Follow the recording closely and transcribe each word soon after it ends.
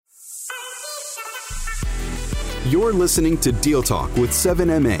You're listening to Deal Talk with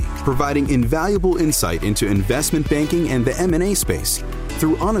 7MA, providing invaluable insight into investment banking and the M&A space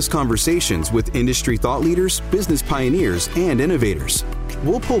through honest conversations with industry thought leaders, business pioneers, and innovators.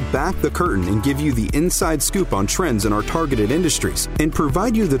 We'll pull back the curtain and give you the inside scoop on trends in our targeted industries and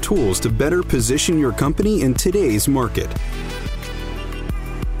provide you the tools to better position your company in today's market.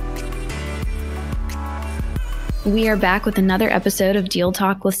 We are back with another episode of Deal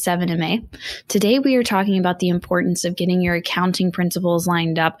Talk with 7MA. Today, we are talking about the importance of getting your accounting principles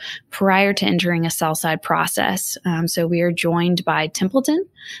lined up prior to entering a sell-side process. So we are joined by Templeton,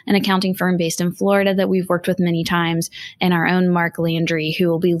 an accounting firm based in Florida that we've worked with many times, and our own Mark Landry, who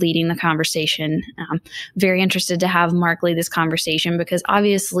will be leading the conversation. Very interested to have Mark lead this conversation because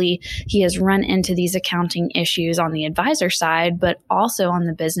obviously he has run into these accounting issues on the advisor side, but also on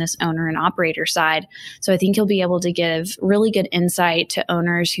the business owner and operator side. So I think he'll be able to give really good insight to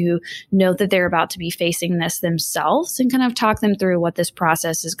owners who know that they're about to be facing this themselves and kind of talk them through what this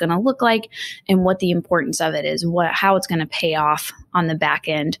process is going to look like and what the importance of it is, how it's going to pay off on the back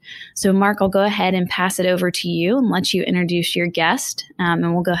end. So Mark, I'll go ahead and pass it over to you and let you introduce your guest,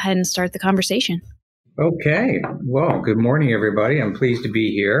 and we'll go ahead and start the conversation. Okay. Well, good morning, everybody. I'm pleased to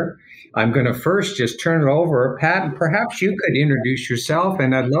be here. I'm going to first just turn it over. Pat, perhaps you could introduce yourself,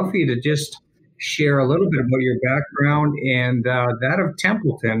 and I'd love for you to just share a little bit about your background and that of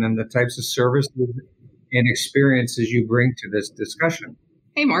Templeton and the types of services and experiences you bring to this discussion.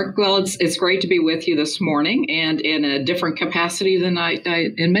 Hey, Mark. Well, it's great to be with you this morning, and in a different capacity than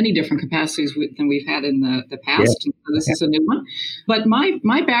in many different capacities than we've had in the past. Yeah. So this is a new one. But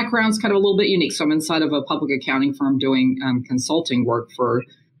my background's kind of a little bit unique. So I'm inside of a public accounting firm doing consulting work for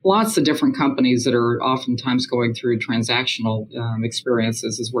lots of different companies that are oftentimes going through transactional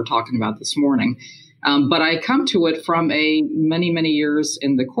experiences, as we're talking about this morning. But I come to it from many years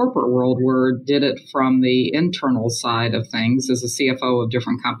in the corporate world, where I did it from the internal side of things as a CFO of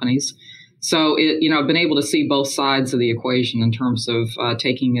different companies. So I've been able to see both sides of the equation in terms of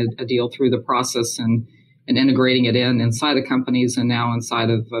taking a deal through the process and integrating it inside of companies and now inside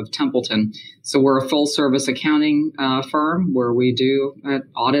of Templeton. So we're a full service accounting firm where we do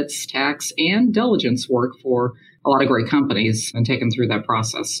audits, tax, and diligence work for a lot of great companies and take them through that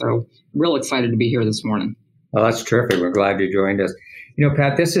process. So real excited to be here this morning. Well, that's terrific. We're glad you joined us.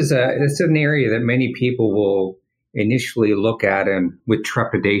 Pat, this is an area that many people will initially look at and with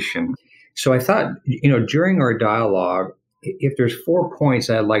trepidation. So I thought, during our dialogue, if there's 4 points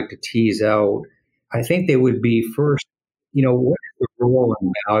I'd like to tease out, I think they would be first, what is the role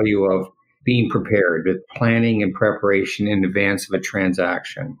and value of being prepared, with planning and preparation in advance of a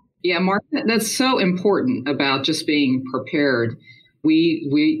transaction? Yeah, Mark, that's so important about just being prepared.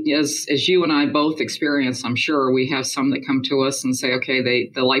 We as you and I both experience, I'm sure, we have some that come to us and say, okay,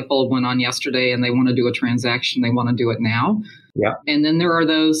 the light bulb went on yesterday and they want to do a transaction. They want to do it now. Yeah. And then there are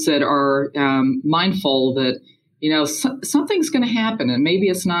those that are mindful that, something's going to happen, and maybe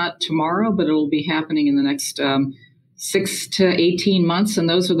it's not tomorrow, but it'll be happening in the next 6 to 18 months. And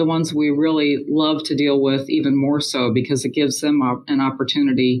those are the ones we really love to deal with even more so, because it gives them an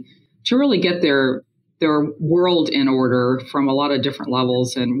opportunity to really get their world in order from a lot of different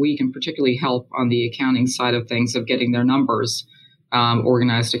levels. And we can particularly help on the accounting side of things, of getting their numbers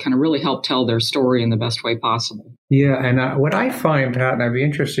organized to kind of really help tell their story in the best way possible. Yeah. And what I find, Pat, and I'd be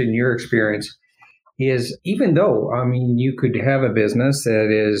interested in your experience, is even though, you could have a business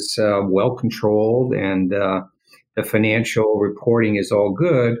that is well controlled and the financial reporting is all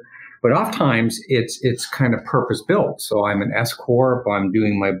good, but oftentimes it's kind of purpose built. So I'm an S Corp, I'm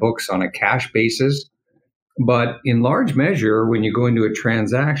doing my books on a cash basis. But in large measure, when you go into a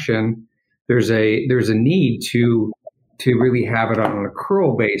transaction, there's a need to really have it on an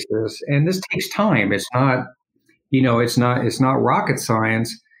accrual basis. And this takes time. It's not, it's not rocket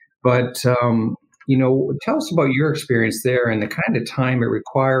science, but tell us about your experience there and the kind of time it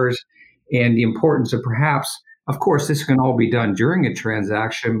requires and the importance of perhaps, of course, this can all be done during a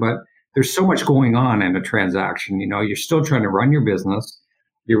transaction, but there's so much going on in a transaction. You're still trying to run your business.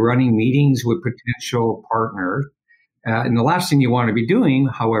 You're running meetings with potential partners. And the last thing you want to be doing,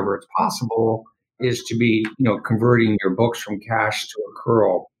 however it's possible, is to be, converting your books from cash to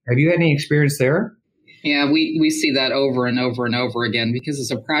accrual. Have you had any experience there? Yeah, we see that over and over and over again, because as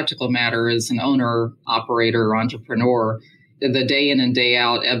a practical matter, as an owner, operator, entrepreneur, the day in and day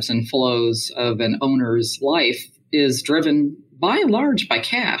out ebbs and flows of an owner's life is driven by and large by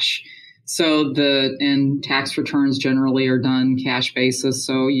cash. So and tax returns generally are done cash basis.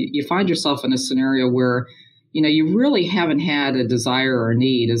 So you find yourself in a scenario where, you really haven't had a desire or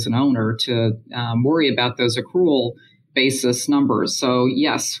need as an owner to worry about those accrual basis numbers. So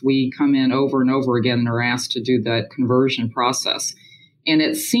yes, we come in over and over again and are asked to do that conversion process. And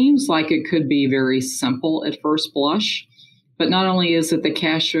it seems like it could be very simple at first blush, but not only is it the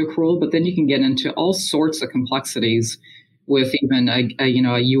cash to accrual, but then you can get into all sorts of complexities with even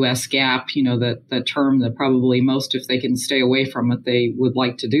a U.S. GAAP, that term that probably most, if they can stay away from it, they would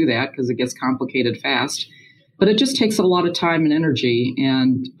like to do that because it gets complicated fast. But it just takes a lot of time and energy,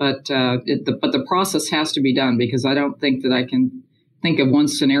 but the process has to be done, because I don't think that I can think of one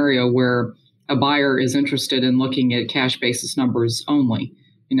scenario where a buyer is interested in looking at cash basis numbers only.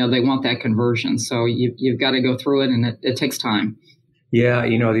 They want that conversion, so you've got to go through it, and it takes time. Yeah,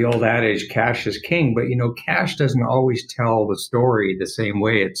 the old adage, cash is king, but cash doesn't always tell the story the same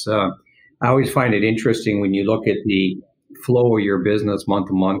way. It's I always find it interesting when you look at the flow of your business month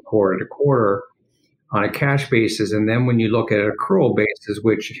to month, quarter to quarter, on a cash basis, and then when you look at an accrual basis,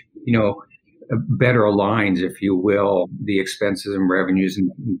 which better aligns, if you will, the expenses and revenues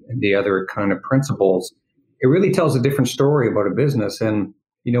and the other kind of principles, it really tells a different story about a business. And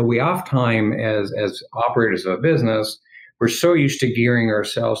we oftentimes, as operators of a business, we're so used to gearing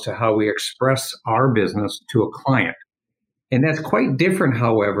ourselves to how we express our business to a client. And that's quite different,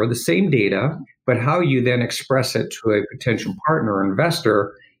 however, the same data, but how you then express it to a potential partner or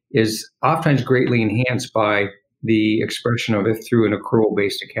investor is oftentimes greatly enhanced by the expression of it through an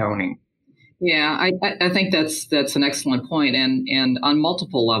accrual-based accounting. Yeah, I think that's an excellent point, and on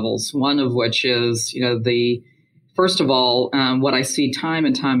multiple levels. One of which is, first of all, what I see time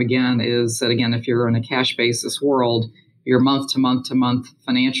and time again is that, again, if you're in a cash basis world, your month to month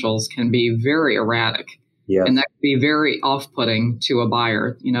financials can be very erratic. Yes. And that can be very off-putting to a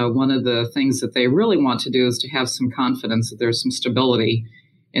buyer. One of the things that they really want to do is to have some confidence that there's some stability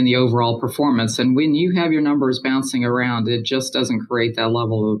in the overall performance. And when you have your numbers bouncing around, it just doesn't create that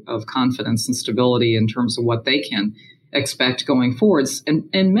level of confidence and stability in terms of what they can expect going forwards. And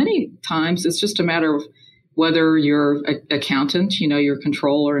many times it's just a matter of whether your accountant, your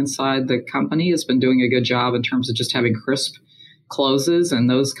controller inside the company has been doing a good job in terms of just having crisp closes and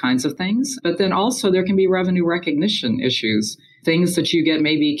those kinds of things. But then also there can be revenue recognition issues, things that you get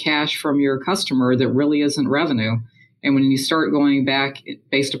maybe cash from your customer that really isn't revenue. And when you start going back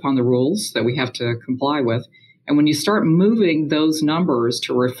based upon the rules that we have to comply with, and when you start moving those numbers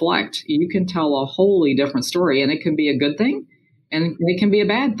to reflect, you can tell a wholly different story. And it can be a good thing, and it can be a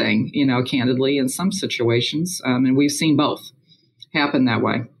bad thing, candidly, in some situations. And we've seen both happen that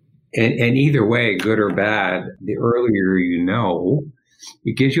way. And either way, good or bad, the earlier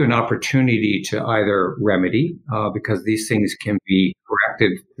it gives you an opportunity to either remedy, because these things can be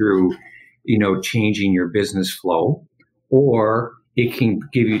corrected through, changing your business flow, or it can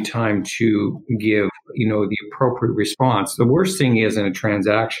give you time to give, the appropriate response. The worst thing is in a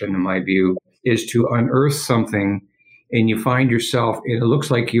transaction, in my view, is to unearth something and you find yourself, it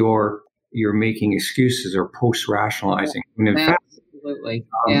looks like you're making excuses or post-rationalizing. And in fact, absolutely.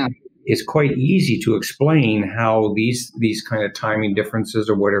 It's quite easy to explain how these kind of timing differences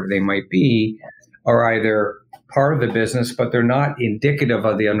or whatever they might be are either part of the business, but they're not indicative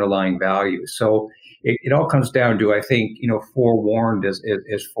of the underlying value. So it all comes down to, I think, forewarned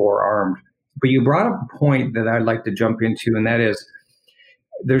is forearmed. But you brought up a point that I'd like to jump into, and that is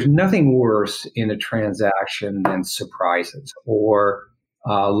there's nothing worse in a transaction than surprises or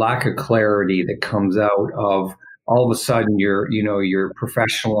lack of clarity that comes out of all of a sudden you're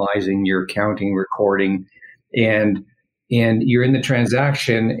professionalizing your accounting recording and you're in the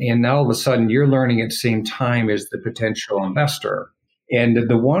transaction, and now all of a sudden you're learning at the same time as the potential investor. And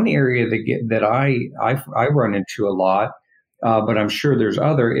the one area that I run into a lot, but I'm sure there's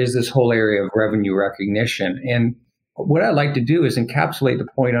other, is this whole area of revenue recognition. And what I like to do is encapsulate the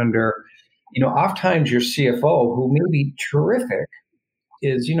point under, oftentimes your CFO, who may be terrific,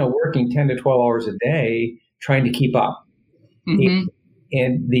 is, working 10 to 12 hours a day trying to keep up. Mm-hmm.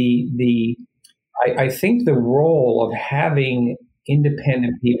 And I think the role of having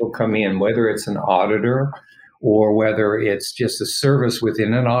independent people come in, whether it's an auditor or whether it's just a service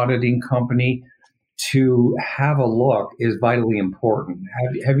within an auditing company, to have a look is vitally important.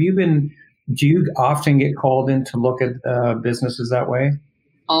 Do you often get called in to look at businesses that way?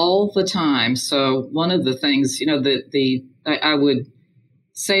 All the time. So one of the things, I would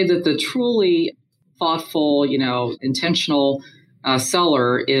say that the truly thoughtful, intentional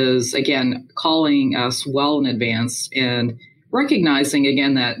seller is, again, calling us well in advance and recognizing,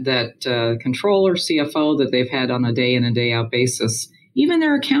 again, that controller, CFO that they've had on a day in and day out basis, even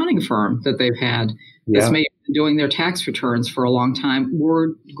their accounting firm that they've had that's maybe been doing their tax returns for a long time,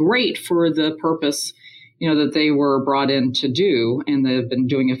 were great for the purpose that they were brought in to do, and they've been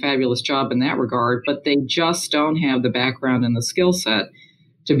doing a fabulous job in that regard, but they just don't have the background and the skill set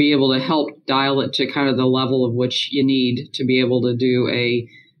to be able to help dial it to kind of the level of which you need to be able to do a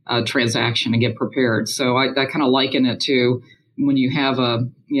transaction and get prepared. So I kind of liken it to when you have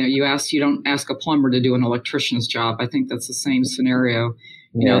you don't ask a plumber to do an electrician's job. I think that's the same scenario,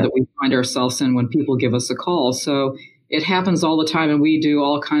 that we find ourselves in when people give us a call. So it happens all the time, and we do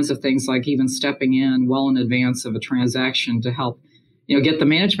all kinds of things like even stepping in well in advance of a transaction to help, get the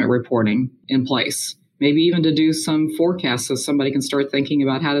management reporting in place. Maybe even to do some forecasts so somebody can start thinking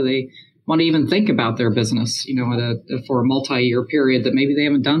about how do they want to even think about their business, for a multi-year period that maybe they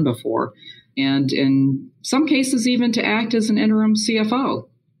haven't done before. And in some cases, even to act as an interim CFO,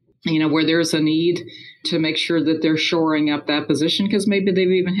 where there's a need to make sure that they're shoring up that position because maybe they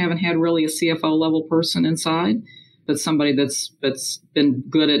even haven't had really a CFO level person inside, but somebody that's been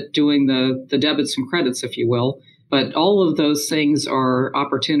good at doing the debits and credits, if you will. But all of those things are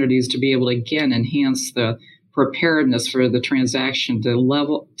opportunities to be able to, again, enhance the preparedness for the transaction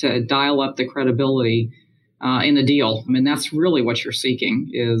to dial up the credibility in the deal. I mean, that's really what you're seeking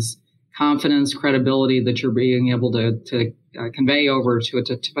is confidence, credibility that you're being able to convey over to a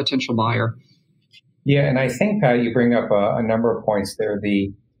potential buyer. Yeah, and I think, Pat, you bring up a number of points there.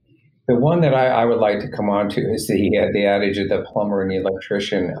 The one that I would like to come on to is the adage of the plumber and the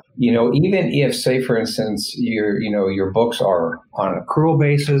electrician. Even if, say, for instance, your books are on an accrual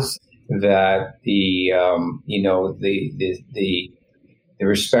basis, that the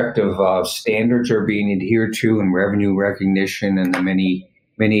respective standards are being adhered to in revenue recognition and the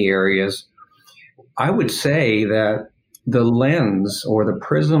many areas, I would say that the lens or the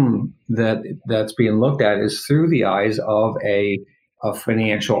prism that's being looked at is through the eyes of a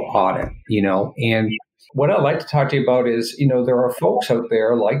financial audit, and what I'd like to talk to you about is, there are folks out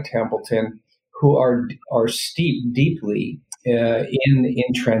there like Templeton who are steeped deeply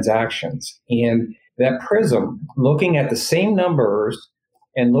in transactions, and that prism, looking at the same numbers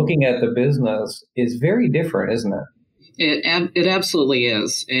and looking at the business, is very different, isn't it? It absolutely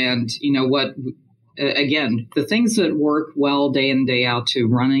is. And what, again, the things that work well day in, day out to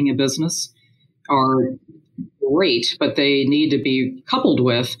running a business are great, but they need to be coupled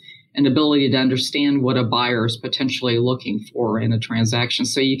with an ability to understand what a buyer is potentially looking for in a transaction.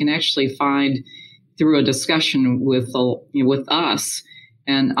 So you can actually find through a discussion with us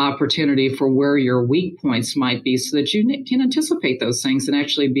an opportunity for where your weak points might be so that you can anticipate those things and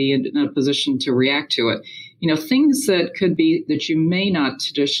actually be in a position to react to it. Things that could be that you may not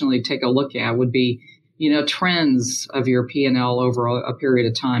traditionally take a look at would be, trends of your P&L over a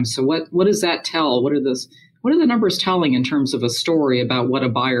period of time. So what does that tell? What are the numbers telling in terms of a story about what a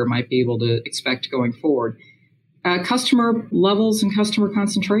buyer might be able to expect going forward? Customer levels and customer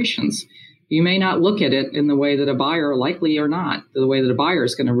concentrations. You may not look at it in the way that a buyer, likely or not, the way that a buyer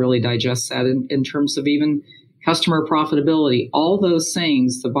is going to really digest that in terms of even customer profitability. All those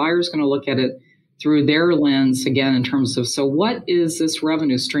things, the buyer is going to look at it through their lens, again, in terms of, so what is this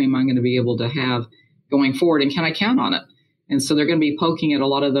revenue stream I'm going to be able to have going forward, and can I count on it? And so they're going to be poking at a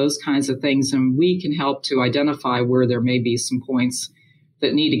lot of those kinds of things, and we can help to identify where there may be some points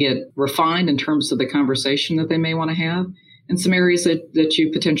that need to get refined in terms of the conversation that they may want to have, and some areas that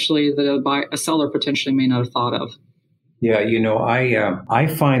a seller potentially may not have thought of. Yeah, I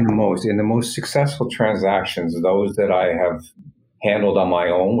find the most successful transactions, those that I have handled on my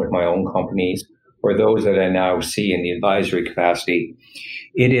own with my own companies, or those that I now see in the advisory capacity,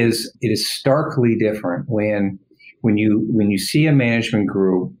 it is starkly different when you see a management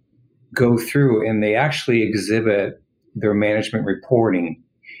group go through and they actually exhibit their management reporting,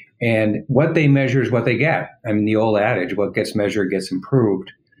 and what they measure is what they get. I mean, the old adage, what gets measured gets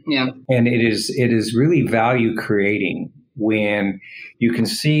improved. Yeah. And it is really value creating when you can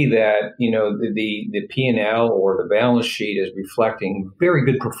see that, the P&L or the balance sheet is reflecting very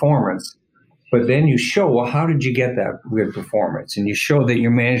good performance, but then you show, well, how did you get that good performance? And you show that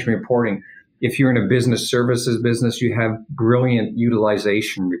your management reporting, if you're in a business services business, you have brilliant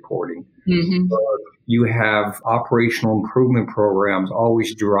utilization reporting. Mm-hmm. You have operational improvement programs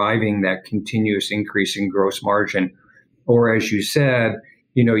always driving that continuous increase in gross margin. Or as you said,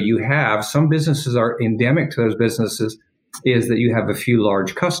 you have some businesses are endemic to those businesses is that you have a few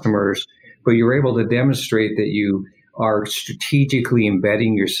large customers, but you're able to demonstrate that you are strategically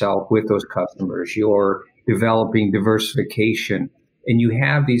embedding yourself with those customers. You're developing diversification, and you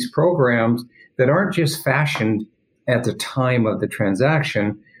have these programs that aren't just fashioned at the time of the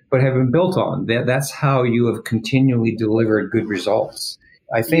transaction, but have been built on. That's how you have continually delivered good results.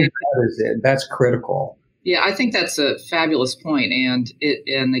 I think that's critical. Yeah, I think that's a fabulous point, and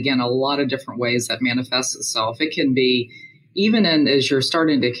again, a lot of different ways that manifests itself. It can be even as we're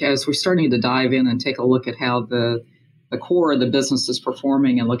starting to dive in and take a look at how the core of the business is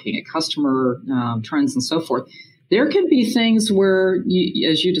performing and looking at customer trends and so forth. There can be things where,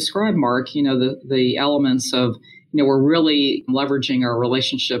 as you described, Mark, the elements of, we're really leveraging our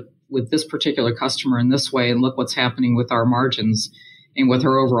relationship with this particular customer in this way, and look what's happening with our margins and with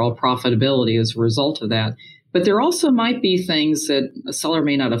our overall profitability as a result of that. But there also might be things that a seller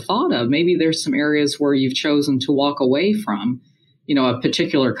may not have thought of. Maybe there's some areas where you've chosen to walk away from, a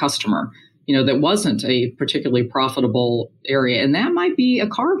particular customer, that wasn't a particularly profitable area. And that might be a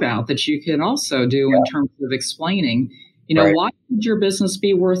carve out that you can also do in terms of explaining, Right. Why would your business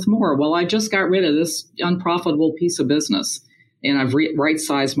be worth more? Well, I just got rid of this unprofitable piece of business, and I've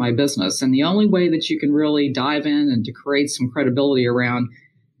right-sized my business. And the only way that you can really dive in and to create some credibility around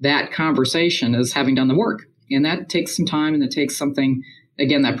that conversation is having done the work. And that takes some time, and it takes something,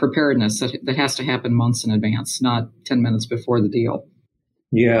 again, that preparedness that has to happen months in advance, not 10 minutes before the deal.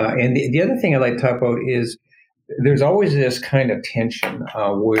 Yeah. And the other thing I'd like to talk about is there's always this kind of tension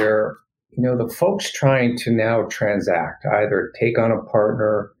where, the folks trying to now transact, either take on a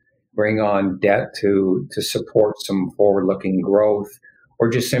partner, bring on debt to support some forward-looking growth, or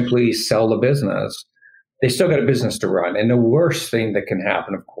just simply sell the business. They still got a business to run. And the worst thing that can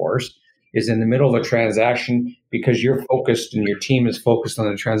happen, of course, is in the middle of a transaction, because you're focused and your team is focused on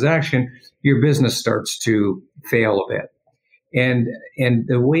the transaction, your business starts to fail a bit. And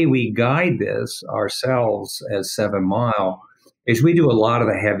the way we guide this ourselves as 7 Mile is we do a lot of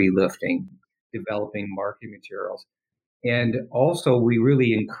the heavy lifting, developing marketing materials. And also we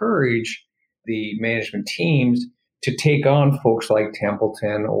really encourage the management teams to take on folks like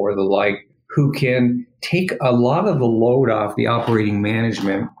Templeton or the like, who can take a lot of the load off the operating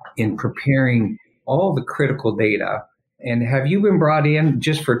management in preparing all the critical data. And have you been brought in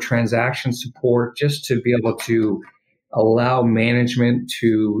just for transaction support, just to be able to allow management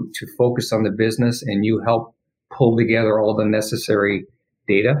to focus on the business, and you help pull together all the necessary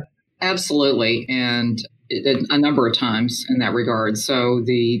data? Absolutely. And a number of times in that regard. So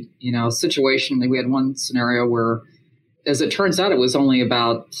the, situation, we had one scenario where, as it turns out, it was only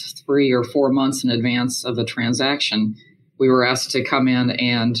about 3 or 4 months in advance of the transaction. We were asked to come in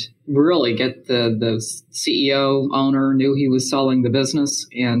and really get the CEO owner knew he was selling the business,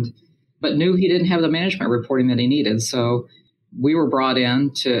 but knew he didn't have the management reporting that he needed. So we were brought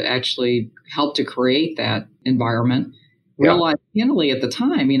in to actually help to create that environment. Realized candidly at the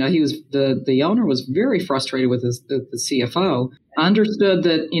time, he was the owner was very frustrated with the CFO. Understood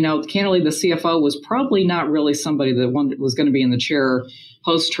that, candidly, the CFO was probably not really somebody that was going to be in the chair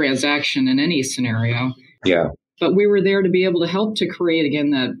post transaction in any scenario. Yeah. But we were there to be able to help to create,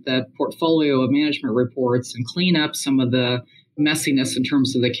 again, that portfolio of management reports and clean up some of the messiness in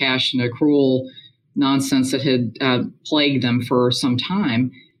terms of the cash and accrual nonsense that had plagued them for some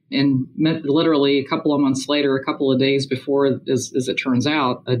time. And literally a couple of months later, a couple of days before, as it turns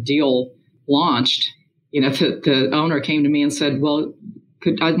out, a deal launched, the owner came to me and said, well,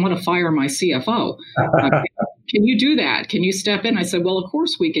 I want to fire my CFO. Can you do that? Can you step in? I said, well, of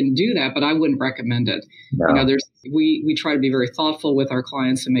course we can do that, but I wouldn't recommend it. No. We try to be very thoughtful with our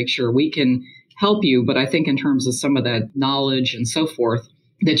clients and make sure we can help you. But I think in terms of some of that knowledge and so forth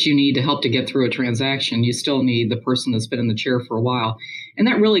that you need to help to get through a transaction, you still need the person that's been in the chair for a while. And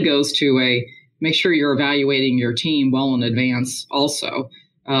that really goes to make sure you're evaluating your team well in advance also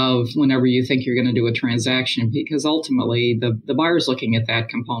of whenever you think you're going to do a transaction, because ultimately the buyer's looking at that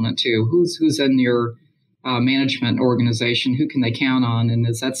component too. Who's in your management organization? Who can they count on? And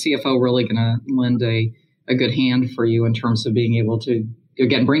is that CFO really going to lend a good hand for you in terms of being able to,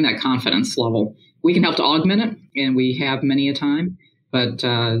 again, bring that confidence level? We can help to augment it, and we have many a time. But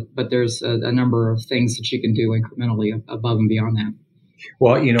there's a number of things that you can do incrementally above and beyond that.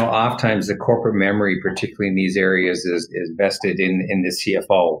 Well, oftentimes the corporate memory, particularly in these areas, is vested in the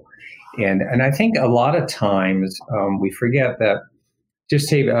CFO. And I think a lot of times we forget that just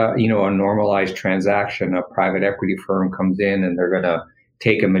say, a normalized transaction, a private equity firm comes in and they're going to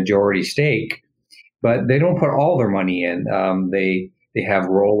take a majority stake, but they don't put all their money in. They have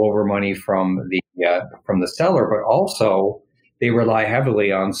rollover money from the seller, but also they rely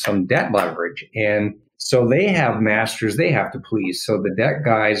heavily on some debt leverage. And so they have masters they have to please. So the debt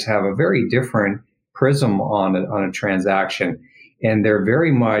guys have a very different prism on a transaction. And they're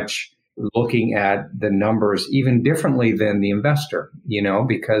very much looking at the numbers even differently than the investor,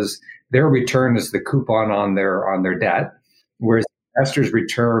 because their return is the coupon on their debt, whereas the investor's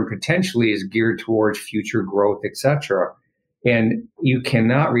return potentially is geared towards future growth, et cetera. And you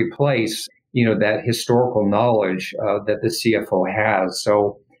cannot replace that historical knowledge that the CFO has.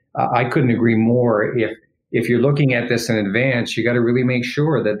 So I couldn't agree more. If you're looking at this in advance, you got to really make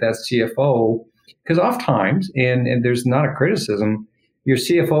sure that CFO, because oftentimes, and there's not a criticism, your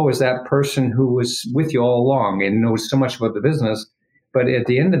CFO is that person who was with you all along and knows so much about the business, but at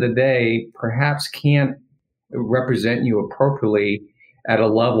the end of the day, perhaps can't represent you appropriately at a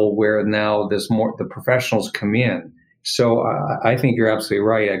level where now the professionals come in. So I think you're absolutely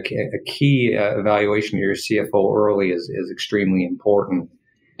right. A key evaluation of your CFO early is extremely important.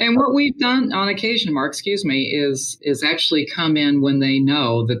 And what we've done on occasion, Mark, is actually come in when they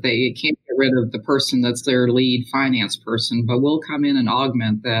know that they can't get rid of the person that's their lead finance person, but we'll come in and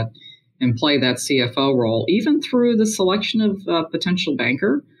augment that and play that CFO role, even through the selection of a potential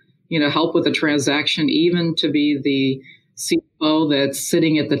banker, help with a transaction, even to be the CFO that's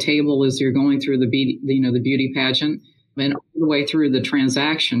sitting at the table as you're going through the beauty pageant, and all the way through the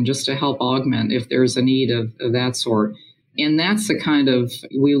transaction, just to help augment if there's a need of that sort. And that's the kind of,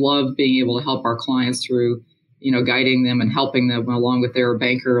 we love being able to help our clients through, guiding them and helping them along with their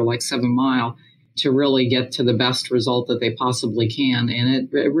banker like 7 Mile to really get to the best result that they possibly can. And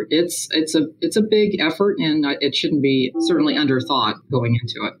it's a big effort, and it shouldn't be certainly underthought going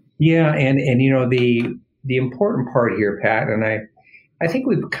into it. Yeah, and the important part here, Pat, and I think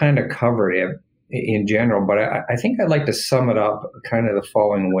we've kind of covered it in general, but I think I'd like to sum it up kind of the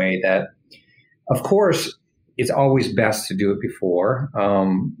following way: that, of course, it's always best to do it before.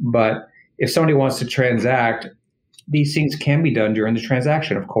 But if somebody wants to transact, these things can be done during the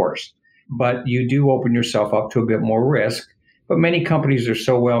transaction, of course. But you do open yourself up to a bit more risk. But many companies are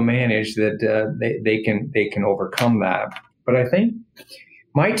so well managed that they can overcome that. But I think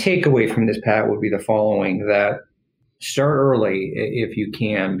my takeaway from this, Pat, would be the following: that start early if you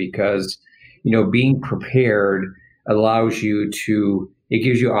can, because being prepared allows you it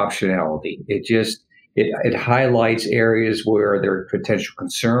gives you optionality. It highlights areas where there's potential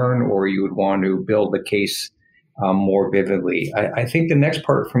concern, or you would want to build the case more vividly. I think the next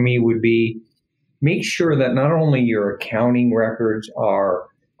part for me would be make sure that not only your accounting records are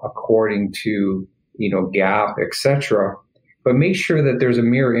according to GAAP, etc., but make sure that there's a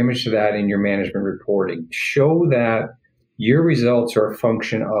mirror image of that in your management reporting. Show that your results are a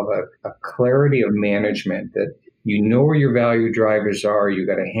function of a clarity of management, that where your value drivers are, you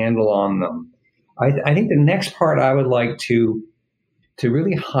got a handle on them. I think the next part I would like to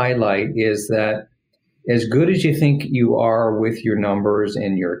really highlight is that as good as you think you are with your numbers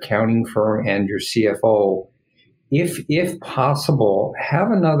and your accounting firm and your CFO, if possible, have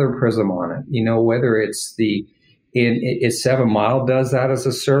another prism on it. Whether it's 7 Mile does that as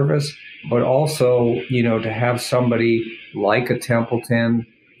a service, but also to have somebody like a Templeton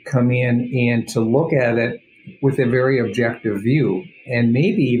come in and to look at it with a very objective view. And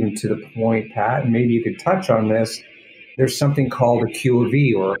maybe even to the point, Pat, and maybe you could touch on this, there's something called a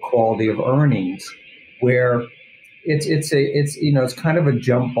QOV, or a quality of earnings, where it's kind of a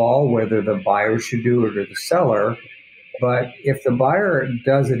jump ball whether the buyer should do it or the seller. But if the buyer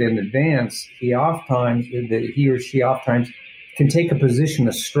does it in advance, he or she oftentimes can take a position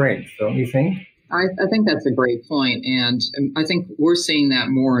of strength, don't you think? I think that's a great point. And I think we're seeing that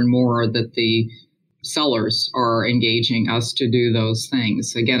more and more, that the sellers are engaging us to do those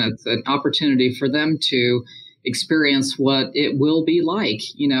things. Again, it's an opportunity for them to experience what it will be like,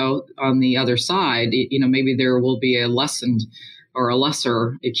 on the other side. Maybe there will be a lessened or a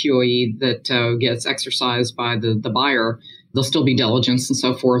lesser QOE that gets exercised by the buyer. There'll still be diligence and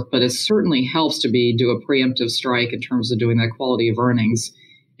so forth, but it certainly helps to do a preemptive strike in terms of doing that quality of earnings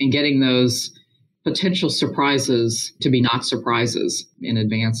and getting those potential surprises to be not surprises in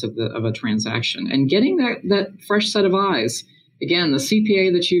advance of a transaction, and getting that fresh set of eyes. Again, the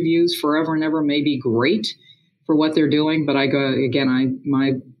CPA that you've used forever and ever may be great for what they're doing, but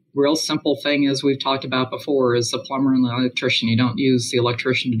my real simple thing, as we've talked about before, is the plumber and the electrician. You don't use the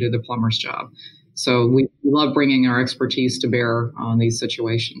electrician to do the plumber's job. So we love bringing our expertise to bear on these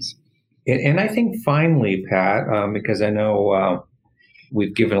situations. And I think finally, Pat, because I know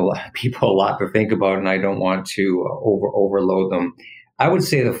we've given a lot of people a lot to think about, and I don't want to overload them, I would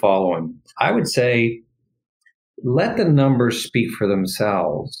say the following. I would say, let the numbers speak for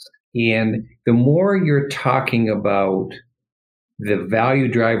themselves. And the more you're talking about the value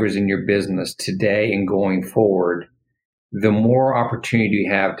drivers in your business today and going forward, the more opportunity you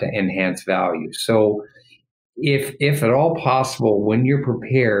have to enhance value. So if at all possible, when you're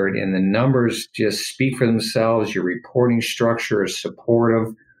prepared and the numbers just speak for themselves, your reporting structure is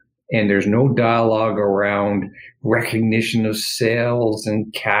supportive, and there's no dialogue around recognition of sales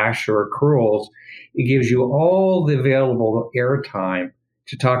and cash or accruals, it gives you all the available airtime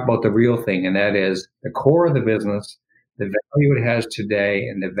to talk about the real thing, and that is the core of the business, the value it has today,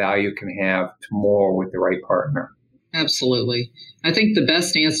 and the value it can have tomorrow with the right partner. Absolutely. I think the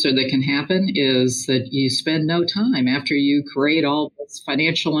best answer that can happen is that you spend no time after you create all this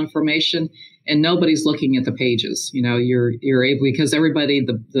financial information and nobody's looking at the pages. You're able, because everybody,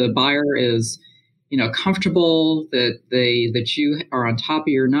 the buyer is, comfortable that you are on top of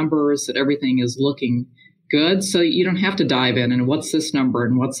your numbers, that everything is looking good. So you don't have to dive in and what's this number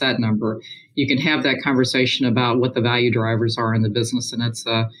and what's that number. You can have that conversation about what the value drivers are in the business. And it's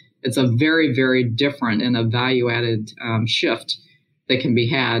a very, very different and a value-added shift that can be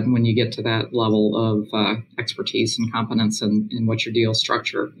had when you get to that level of expertise and competence in what your deal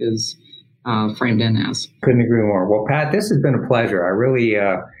structure is framed in as. Couldn't agree more. Well, Pat, this has been a pleasure. I really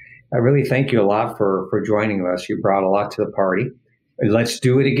thank you a lot for joining us. You brought a lot to the party. Let's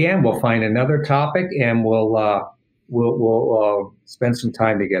do it again. We'll find another topic and we'll spend some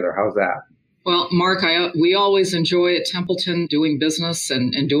time together. How's that? Well, Mark, we always enjoy at Templeton doing business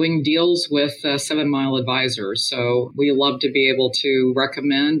and doing deals with 7 Mile Advisors. So we love to be able to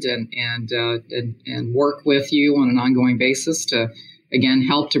recommend and work with you on an ongoing basis to, again,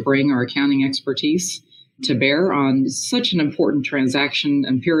 help to bring our accounting expertise to bear on such an important transaction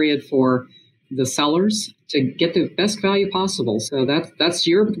and period for the sellers to get the best value possible. So that's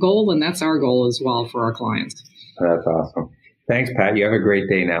your goal, and that's our goal as well for our clients. That's awesome. Thanks, Pat. You have a great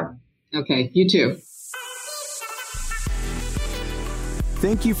day now. Okay, you too.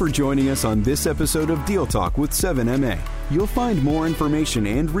 Thank you for joining us on this episode of Deal Talk with 7MA. You'll find more information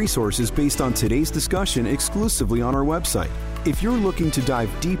and resources based on today's discussion exclusively on our website. If you're looking to dive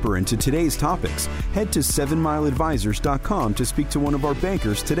deeper into today's topics, head to 7mileadvisors.com to speak to one of our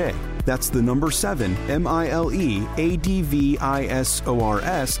bankers today. That's the number 7,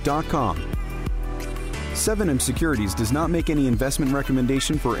 mileadvisors.com. 7M Securities does not make any investment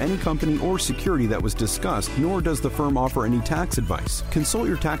recommendation for any company or security that was discussed, nor does the firm offer any tax advice. Consult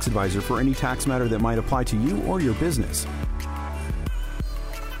your tax advisor for any tax matter that might apply to you or your business.